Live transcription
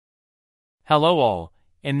Hello all,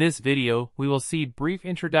 in this video we will see brief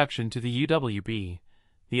introduction to the UWB,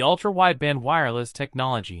 the ultra-wideband wireless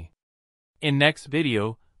technology. In next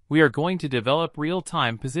video, we are going to develop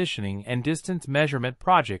real-time positioning and distance measurement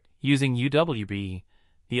project using UWB,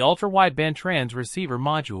 the ultra-wideband transceiver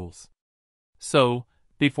modules. So,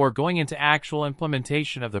 before going into actual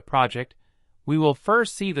implementation of the project, we will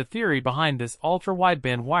first see the theory behind this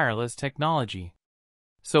ultra-wideband wireless technology.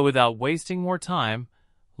 So without wasting more time,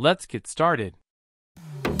 let's get started.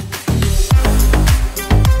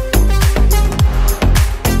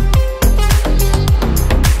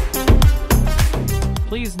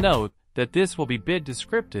 Please note that this will be a bit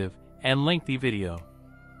descriptive and lengthy video.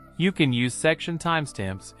 You can use section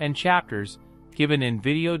timestamps and chapters given in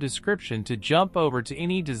video description to jump over to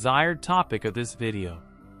any desired topic of this video.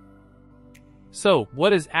 So, what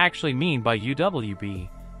does actually mean by UWB,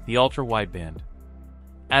 the ultra-wideband?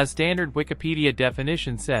 As standard Wikipedia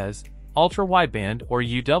definition says, ultra-wideband or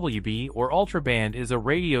UWB or ultraband is a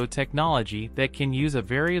radio technology that can use a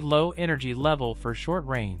very low energy level for short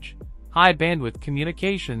range, high bandwidth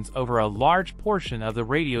communications over a large portion of the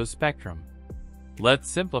radio spectrum. Let's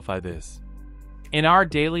simplify this. In our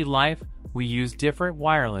daily life, we use different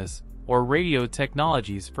wireless or radio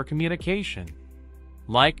technologies for communication,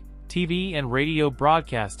 like TV and radio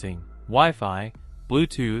broadcasting, Wi-Fi,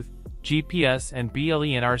 Bluetooth, GPS and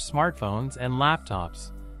BLE in our smartphones and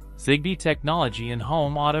laptops, Zigbee technology in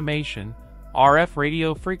home automation, RF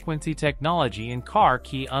radio frequency technology in car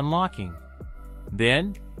key unlocking.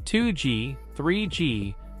 Then, 2G,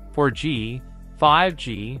 3G, 4G,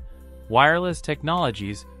 5G, wireless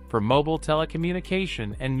technologies for mobile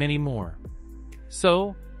telecommunication and many more.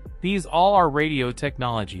 So, these all are radio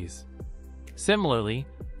technologies. Similarly,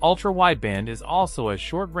 ultra-wideband is also a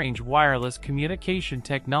short-range wireless communication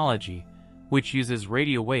technology which uses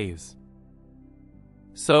radio waves.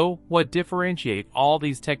 So, what differentiates all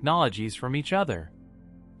these technologies from each other?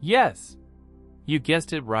 Yes, you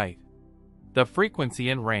guessed it right. The frequency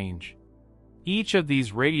and range. Each of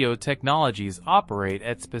these radio technologies operate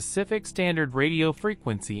at specific standard radio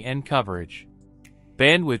frequency and coverage.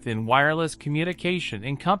 Bandwidth in wireless communication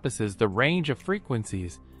encompasses the range of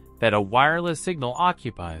frequencies that a wireless signal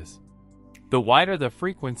occupies. The wider the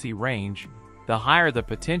frequency range, the higher the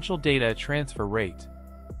potential data transfer rate.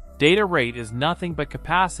 Data rate is nothing but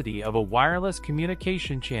capacity of a wireless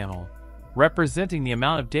communication channel, representing the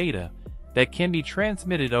amount of data that can be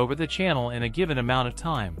transmitted over the channel in a given amount of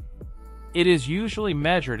time. It is usually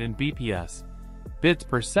measured in BPS, bits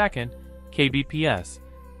per second, kbps,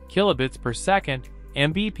 kilobits per second,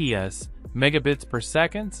 mbps, megabits per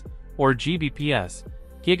second, or gbps,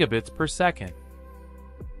 gigabits per second.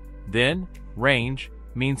 Then, range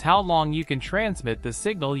means how long you can transmit the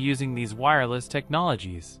signal using these wireless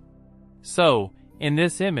technologies. So, in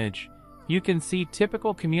this image, you can see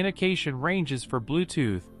typical communication ranges for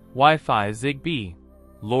Bluetooth, Wi-Fi, Zigbee,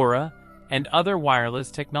 LoRa, and other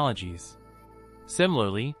wireless technologies.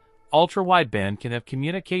 Similarly, ultra-wideband can have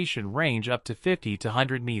communication range up to 50 to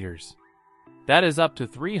 100 meters. That is up to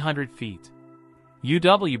 300 feet.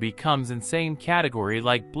 UWB comes in same category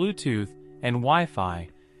like Bluetooth and Wi-Fi,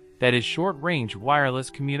 that is short-range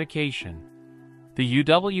wireless communication. The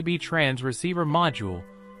UWB transceiver module,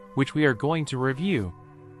 which we are going to review,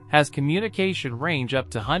 has communication range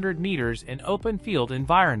up to 100 meters in open field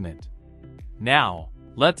environment. Now,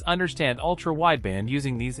 let's understand ultra-wideband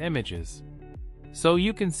using these images. So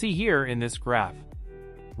you can see here in this graph,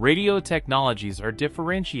 radio technologies are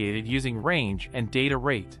differentiated using range and data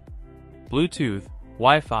rate. Bluetooth,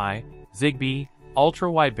 Wi-Fi, Zigbee,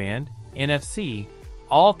 ultra-wideband, NFC,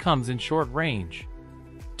 all comes in short range.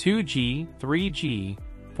 2G, 3G,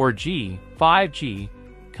 4G, 5G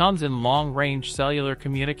comes in long-range cellular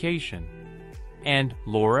communication. And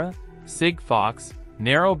LoRa, Sigfox,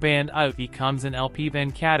 narrowband IoT comes in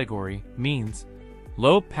LPWAN category, means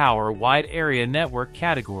low-power wide-area network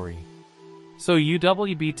category. So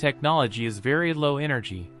UWB technology is very low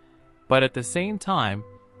energy, but at the same time,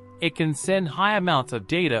 it can send high amounts of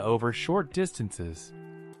data over short distances.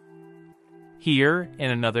 Here,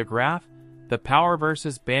 in another graph, the power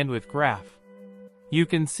versus bandwidth graph. You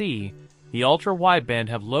can see the ultra-wideband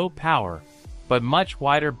have low power, but much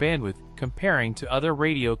wider bandwidth comparing to other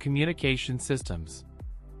radio communication systems,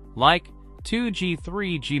 like 2G,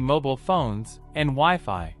 3G mobile phones and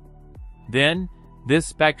Wi-Fi. Then, this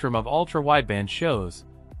spectrum of ultra-wideband shows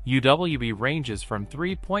UWB ranges from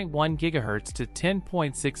 3.1 GHz to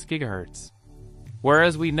 10.6 GHz.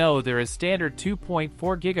 Whereas we know there is standard 2.4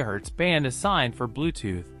 GHz band assigned for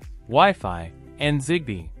Bluetooth, Wi-Fi, and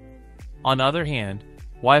Zigbee. On the other hand,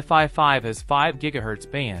 Wi-Fi 5 has 5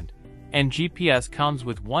 GHz band, and GPS comes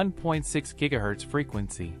with 1.6 GHz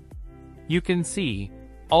frequency. You can see,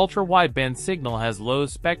 ultra-wideband signal has low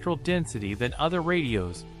spectral density than other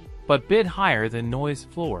radios, but bit higher than noise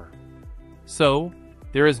floor. So,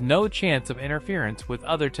 there is no chance of interference with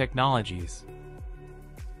other technologies.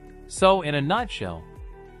 So in a nutshell,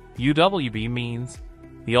 UWB means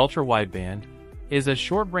the ultra-wideband is a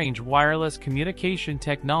short-range wireless communication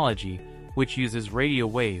technology which uses radio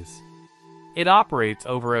waves. It operates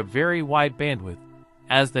over a very wide bandwidth,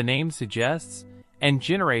 as the name suggests, and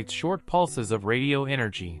generates short pulses of radio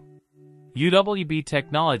energy. UWB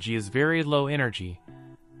technology is very low energy,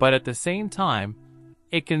 but at the same time,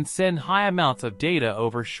 it can send high amounts of data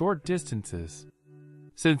over short distances.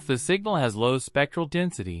 Since the signal has low spectral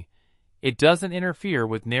density, it doesn't interfere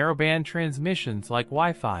with narrowband transmissions like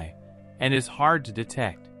Wi-Fi, and is hard to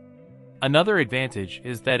detect. Another advantage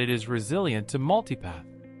is that it is resilient to multipath.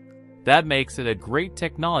 That makes it a great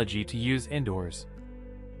technology to use indoors.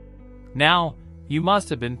 Now, you must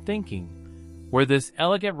have been thinking where this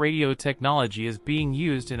elegant radio technology is being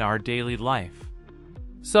used in our daily life.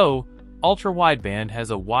 So, ultra-wideband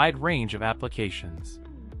has a wide range of applications.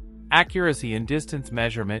 Accuracy in distance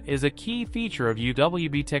measurement is a key feature of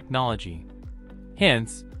UWB technology.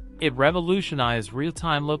 Hence, it revolutionized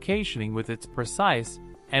real-time locationing with its precise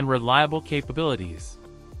and reliable capabilities.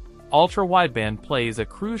 Ultra-wideband plays a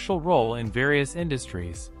crucial role in various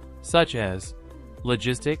industries, such as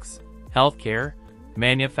logistics, healthcare,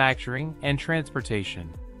 manufacturing, and transportation.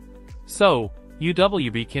 So,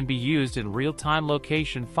 UWB can be used in real-time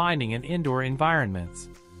location finding in indoor environments,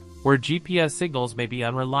 where GPS signals may be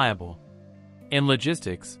unreliable. In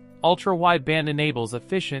logistics, ultra-wideband enables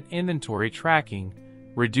efficient inventory tracking,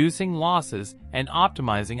 reducing losses and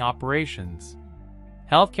optimizing operations.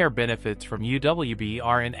 Healthcare benefits from UWB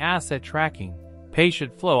are in asset tracking,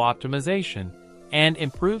 patient flow optimization, and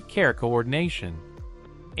improved care coordination.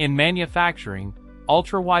 In manufacturing,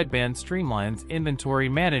 ultra-wideband streamlines inventory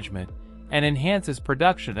management and enhances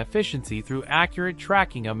production efficiency through accurate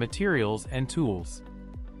tracking of materials and tools.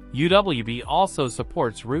 UWB also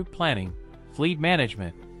supports route planning, fleet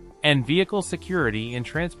management, and vehicle security in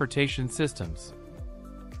transportation systems.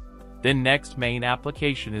 The next main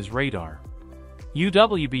application is radar.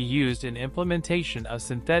 UWB used in implementation of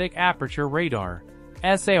synthetic aperture radar,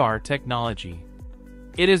 SAR technology.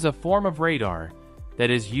 It is a form of radar that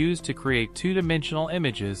is used to create two-dimensional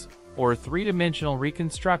images or three-dimensional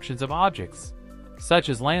reconstructions of objects, such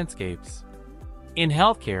as landscapes. In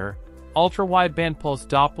healthcare, ultra-wideband pulse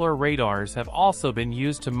Doppler radars have also been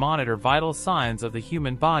used to monitor vital signs of the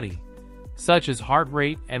human body, such as heart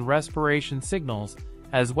rate and respiration signals,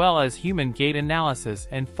 as well as human gait analysis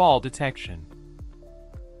and fall detection.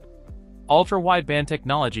 Ultra-wideband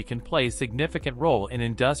technology can play a significant role in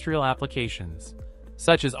industrial applications,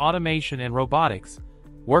 such as automation and robotics,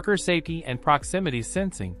 worker safety and proximity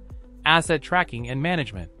sensing, asset tracking and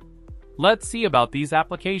management. Let's see about these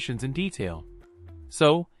applications in detail.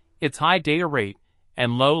 So, its high data rate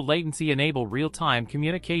and low latency enable real-time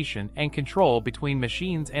communication and control between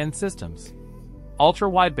machines and systems.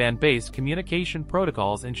 Ultra-wideband-based communication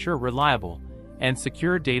protocols ensure reliable and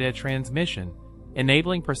secure data transmission,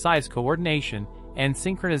 enabling precise coordination and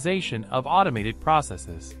synchronization of automated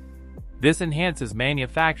processes. This enhances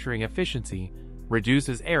manufacturing efficiency,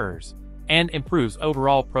 reduces errors, and improves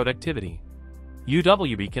overall productivity.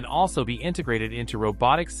 UWB can also be integrated into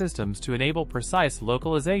robotic systems to enable precise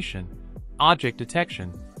localization, object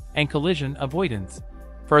detection, and collision avoidance,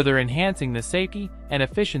 further enhancing the safety and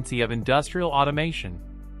efficiency of industrial automation.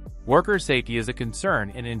 Worker safety is a concern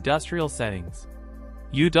in industrial settings.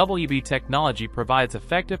 UWB technology provides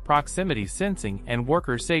effective proximity sensing and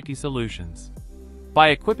worker safety solutions. By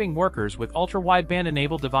equipping workers with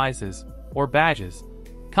ultra-wideband-enabled devices, or badges,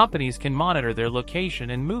 companies can monitor their location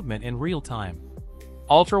and movement in real time.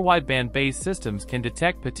 Ultra-wideband-based systems can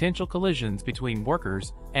detect potential collisions between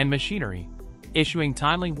workers and machinery, issuing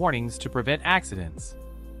timely warnings to prevent accidents.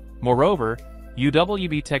 Moreover,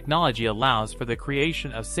 UWB technology allows for the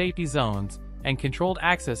creation of safety zones and controlled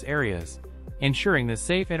access areas, ensuring the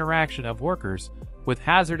safe interaction of workers with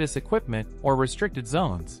hazardous equipment or restricted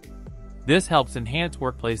zones. This helps enhance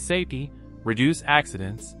workplace safety, reduce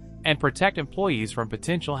accidents, and protect employees from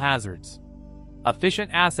potential hazards. Efficient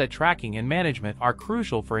asset tracking and management are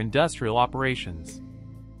crucial for industrial operations.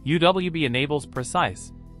 UWB enables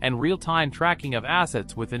precise and real-time tracking of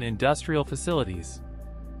assets within industrial facilities.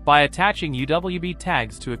 By attaching UWB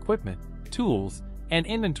tags to equipment, tools, and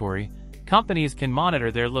inventory, companies can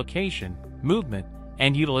monitor their location, movement,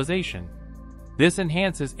 and utilization. This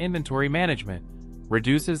enhances inventory management,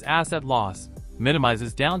 reduces asset loss,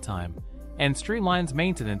 minimizes downtime, and streamlines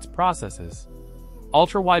maintenance processes.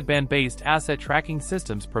 Ultra-wideband-based asset tracking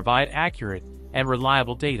systems provide accurate and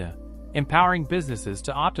reliable data, empowering businesses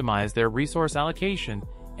to optimize their resource allocation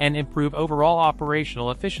and improve overall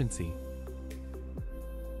operational efficiency.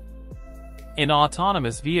 In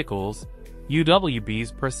autonomous vehicles,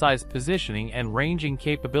 UWB's precise positioning and ranging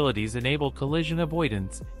capabilities enable collision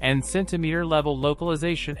avoidance and centimeter-level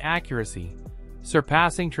localization accuracy,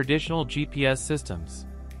 surpassing traditional GPS systems.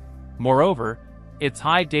 Moreover, its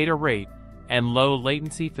high data rate and low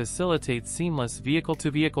latency facilitates seamless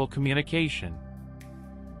vehicle-to-vehicle communication.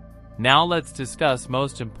 Now let's discuss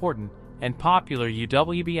most important and popular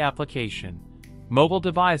UWB application: mobile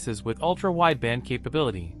devices with ultra-wideband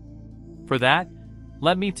capability. For that,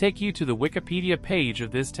 let me take you to the Wikipedia page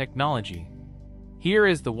of this technology. Here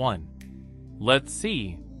is the one. Let's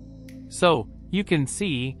see. So, you can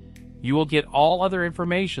see, you will get all other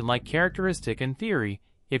information like characteristic and theory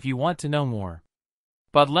if you want to know more.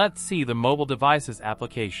 But let's see the mobile devices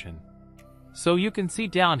application. So you can see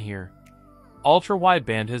down here,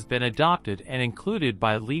 ultra-wideband has been adopted and included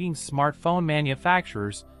by leading smartphone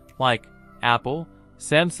manufacturers like Apple,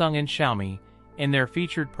 Samsung, and Xiaomi in their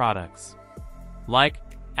featured products. Like,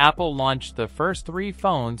 Apple launched the first 3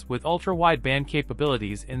 phones with ultra-wideband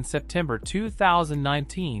capabilities in September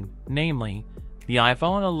 2019, namely the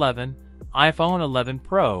iPhone 11, iPhone 11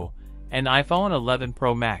 Pro, and iPhone 11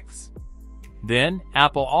 Pro Max. Then,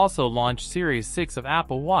 Apple also launched Series 6 of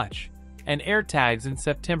Apple Watch and AirTags in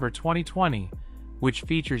September 2020, which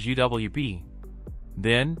features UWB.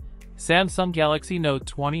 Then, Samsung Galaxy Note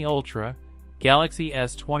 20 Ultra, Galaxy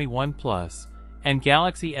S21 Plus, and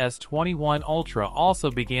Galaxy S21 Ultra also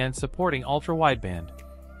began supporting ultra-wideband,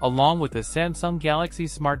 along with the Samsung Galaxy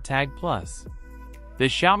Smart Tag Plus. The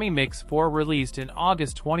Xiaomi Mix 4, released in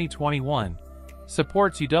August 2021,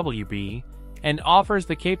 supports UWB and offers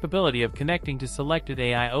the capability of connecting to selected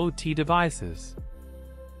AIoT devices.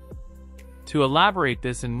 To elaborate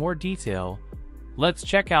this in more detail, let's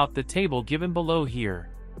check out the table given below here,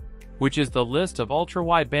 which is the list of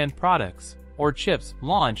ultra-wideband products or chips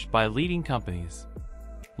launched by leading companies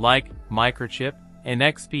like Microchip,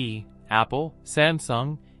 NXP, Apple,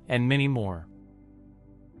 Samsung, and many more.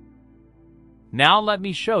 Now let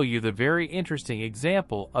me show you the very interesting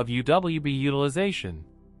example of UWB utilization.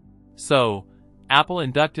 So, Apple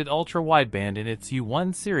inducted ultra-wideband in its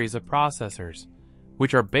U1 series of processors,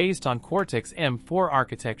 which are based on Cortex-M4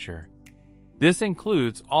 architecture. This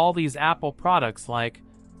includes all these Apple products like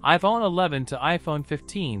iPhone 11 to iPhone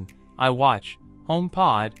 15, iWatch,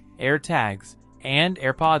 HomePod, AirTags, and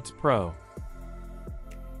AirPods Pro.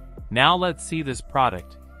 Now let's see this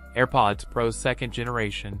product, AirPods Pro 2nd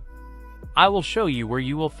generation. I will show you where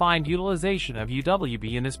you will find utilization of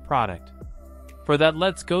UWB in this product. For that,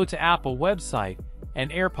 let's go to Apple website and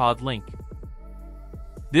AirPod link.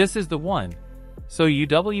 This is the one. So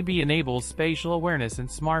UWB enables spatial awareness in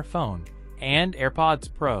smartphone and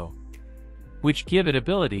AirPods Pro, which give it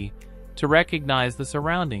ability to recognize the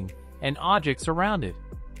surrounding and objects around it.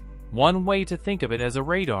 One way to think of it as a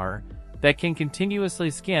radar that can continuously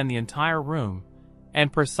scan the entire room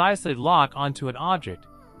and precisely lock onto an object,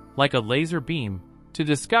 like a laser beam, to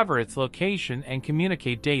discover its location and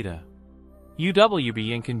communicate data.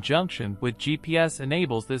 UWB in conjunction with GPS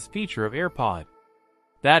enables this feature of AirPod.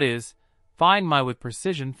 That is, Find My with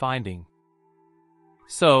precision finding.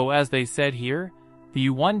 So, as they said here, the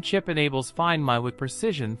U1 chip enables Find My with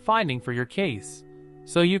precision finding for your case,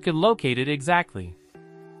 so you can locate it exactly.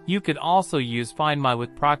 You could also use Find My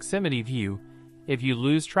with proximity view if you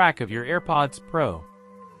lose track of your AirPods Pro.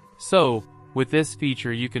 So, with this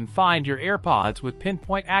feature you can find your AirPods with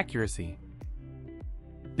pinpoint accuracy.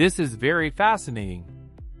 This is very fascinating,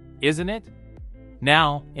 isn't it?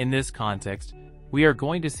 Now, in this context, we are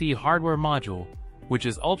going to see hardware module, which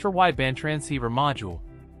is ultra-wideband transceiver module,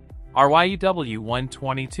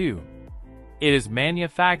 RYUW122. It is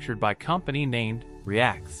manufactured by company named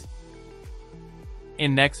Reax.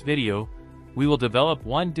 In next video, we will develop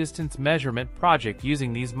one distance measurement project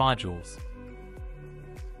using these modules.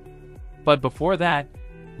 But before that,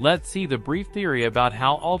 let's see the brief theory about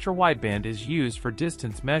how ultra-wideband is used for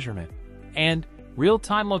distance measurement and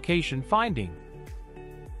real-time location finding.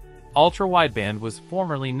 Ultra-wideband was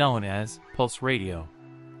formerly known as pulse radio.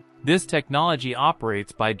 This technology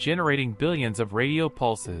operates by generating billions of radio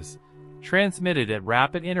pulses, transmitted at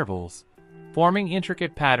rapid intervals, forming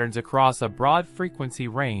intricate patterns across a broad frequency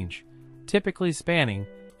range, typically spanning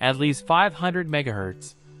at least 500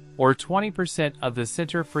 MHz, or 20% of the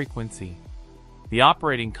center frequency. The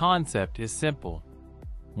operating concept is simple.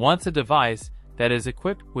 Once a device that is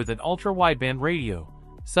equipped with an ultra-wideband radio,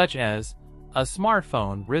 such as a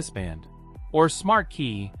smartphone wristband, or smart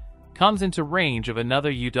key comes into range of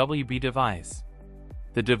another UWB device.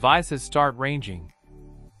 The devices start ranging.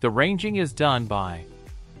 The ranging is done by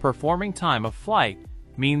performing time of flight,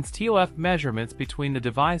 means TOF measurements between the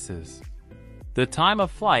devices. The time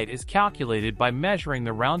of flight is calculated by measuring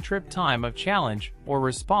the round-trip time of challenge or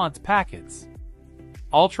response packets.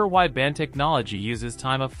 Ultra-wideband technology uses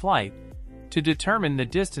time of flight to determine the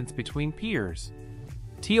distance between peers.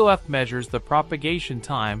 TOF measures the propagation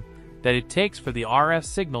time that it takes for the RF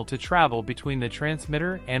signal to travel between the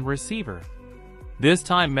transmitter and receiver. This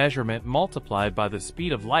time measurement multiplied by the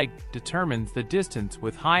speed of light determines the distance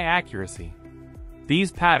with high accuracy.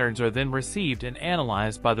 These patterns are then received and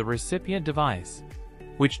analyzed by the recipient device,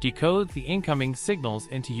 which decodes the incoming signals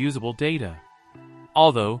into usable data.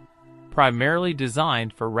 Although primarily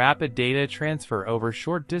designed for rapid data transfer over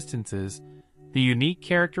short distances, the unique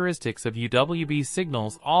characteristics of UWB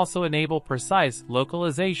signals also enable precise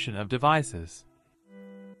localization of devices.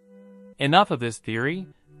 Enough of this theory.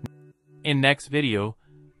 In next video,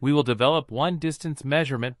 we will develop one distance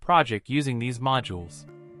measurement project using these modules.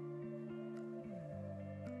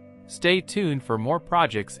 Stay tuned for more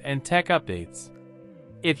projects and tech updates.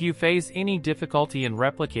 If you face any difficulty in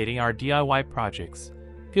replicating our DIY projects,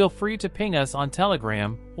 feel free to ping us on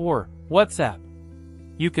Telegram or WhatsApp.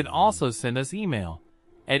 You can also send us email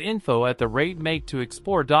at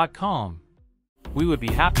info@theratemakeToExplore.com. We would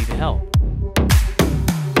be happy to help.